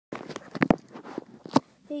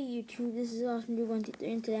Hey YouTube, this is Awesome123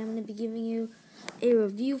 and today I'm going to be giving you a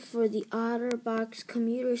review for the OtterBox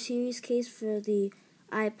Commuter series case for the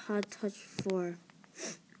iPod Touch 4.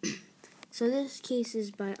 So this case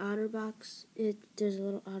is by OtterBox. There's a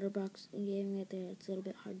little OtterBox engraving right there. It's a little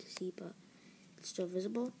bit hard to see, but it's still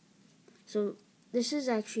visible. So this is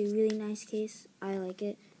actually a really nice case. I like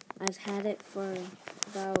it. I've had it for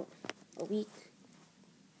about a week.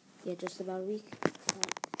 Yeah, just about a week.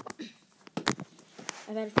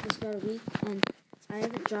 I've had it for just about a week, and I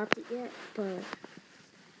haven't dropped it yet,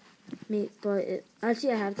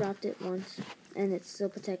 actually I have dropped it once, and it still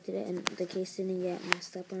protected it, and the case didn't get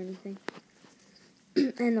messed up or anything.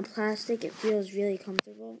 And the plastic, it feels really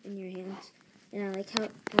comfortable in your hands, and I like how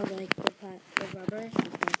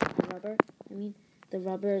the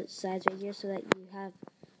rubber sides right here, so that you have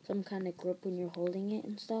some kind of grip when you're holding it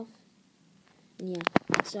and stuff. And yeah,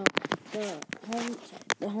 so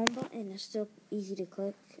the home button is still easy to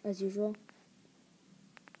click as usual.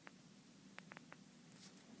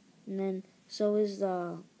 And then so is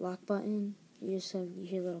the lock button. You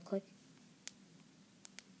hear a little click.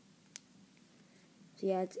 So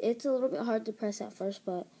yeah, it's a little bit hard to press at first,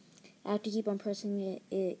 but after you keep on pressing it,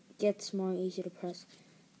 it gets more easy to press.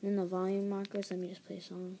 And then the volume markers, let me just play a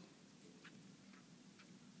song.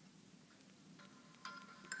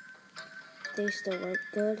 They still work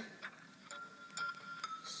good.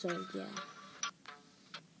 So yeah.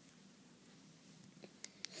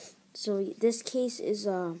 So this case is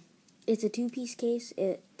it's a two-piece case.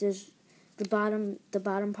 There's the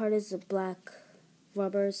bottom part is a black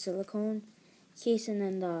rubber silicone case, and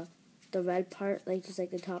then the red part, just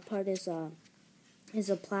like the top part, is a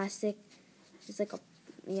plastic. It's like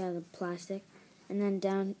the plastic. And then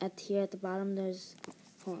down here at the bottom there's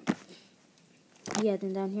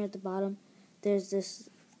then down here at the bottom there's this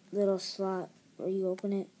little slot where you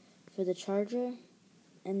open it for the charger,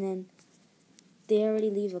 and then they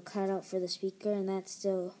already leave a cutout for the speaker, and that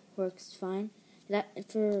still works fine.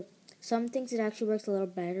 For some things, it actually works a little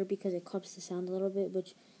better because it cups the sound a little bit,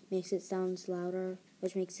 which makes it sound louder.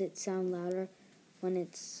 When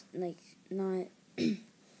it's not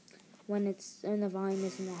when the volume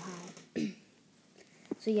isn't that high.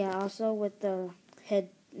 So yeah, also with the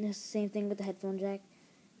same thing with the headphone jack.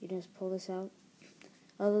 You just pull this out.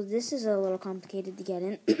 Although this is a little complicated to get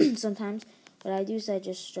in sometimes, what I do is I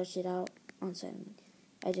just stretch it out on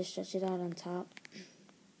top,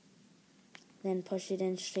 then push it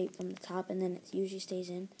in straight from the top, and then it usually stays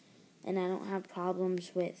in. And I don't have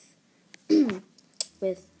problems with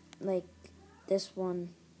with this one,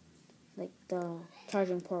 the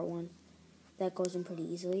charging port one. That goes in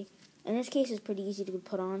pretty easily. And this case is pretty easy to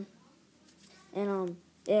put on. And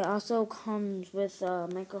it also comes with a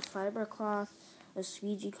microfiber cloth, a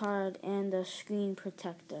squeegee card, and a screen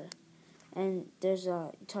protector. And it's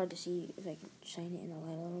hard to see if I can shine it in the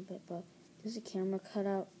light a little bit, but there's a camera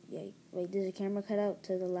cutout. There's a camera cutout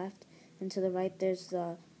to the left, and to the right there's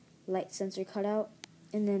the light sensor cutout.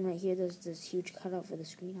 And then right here there's this huge cutout for the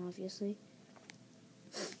screen, obviously.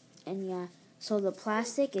 And yeah, so the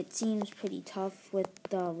plastic, it seems pretty tough with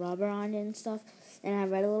the rubber on it and stuff. And I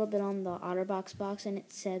read a little bit on the OtterBox box, and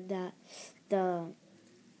it said that the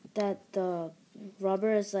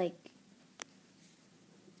rubber is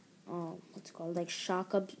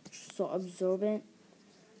shock absorbent.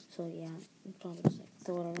 So yeah, you probably just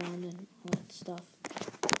throw it around and all that stuff.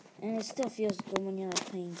 And it still feels good when you're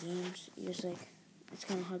playing games. You're just it's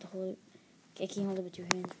kind of hard to hold it. I can't hold it with 2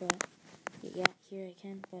 hands, but yeah, here I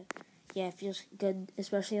can. But yeah, it feels good,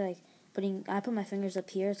 especially I put my fingers up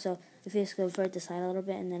here, so it feels good for it to slide a little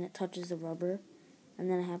bit, and then it touches the rubber, and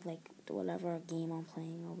then I have whatever game I'm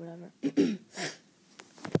playing or whatever.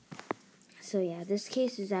 So yeah, this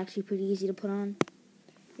case is actually pretty easy to put on.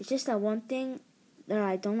 It's just that one thing that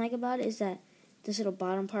I don't like about it is that this little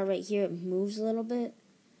bottom part right here, it moves a little bit.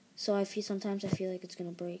 So sometimes I feel like it's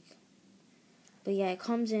gonna break. But yeah, it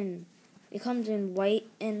comes in white,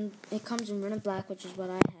 and it comes in red and black, which is what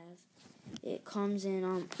I have. It comes in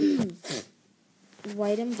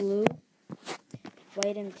white and blue,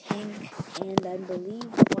 white and pink, and I believe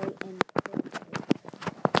white and purple.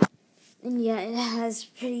 And yeah, it has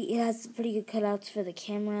pretty good cutouts for the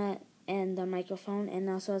camera and the microphone, and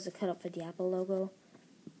also has a cutout for the Apple logo.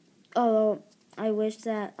 Although I wish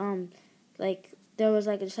that there was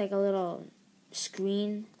just a little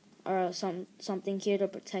screen or something here to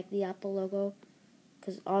protect the Apple logo,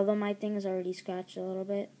 because although my thing is already scratched a little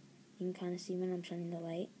bit, you can kind of see when I'm shining the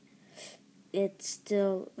light. It's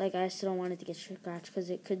still I still don't want it to get scratched,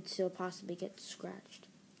 because it could still possibly get scratched.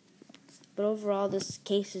 But overall, this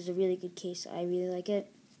case is a really good case. I really like it.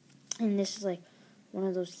 And this is one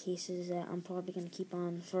of those cases that I'm probably going to keep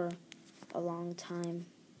on for a long time.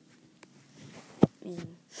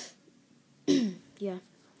 And yeah,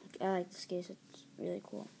 I like this case. It's really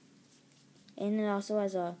cool. And it also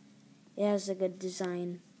has a good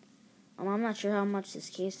design. I'm not sure how much this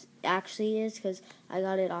case actually is because I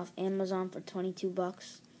got it off Amazon for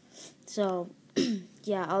 $22. So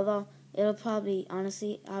yeah, although it'll probably,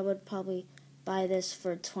 honestly, I would probably buy this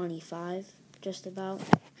for $25, just about.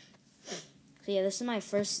 So yeah, this is my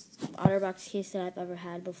first OtterBox case that I've ever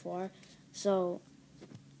had before. So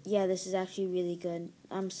yeah, this is actually really good.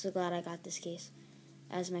 I'm so glad I got this case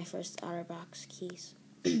as my first OtterBox case.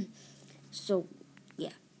 So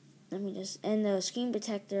yeah, let me just, and the screen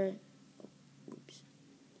protector,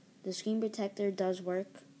 the screen protector does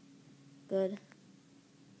work good.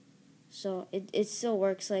 So it still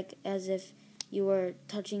works like as if you were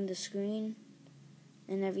touching the screen,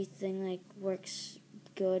 and everything like works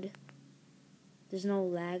good. There's no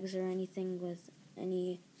lags or anything with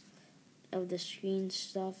any of the screen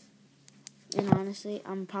stuff. And honestly,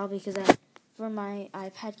 I'm probably, because for my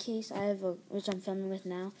iPad case, I have which I'm filming with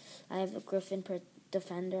now, I have a Griffin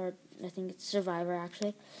Defender, I think it's Survivor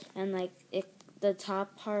actually, and like the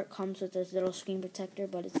top part comes with this little screen protector,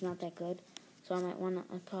 but it's not that good. So I might want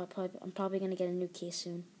to, I'm probably going to get a new case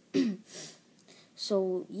soon.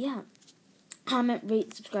 So yeah, comment,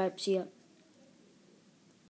 rate, subscribe, see ya.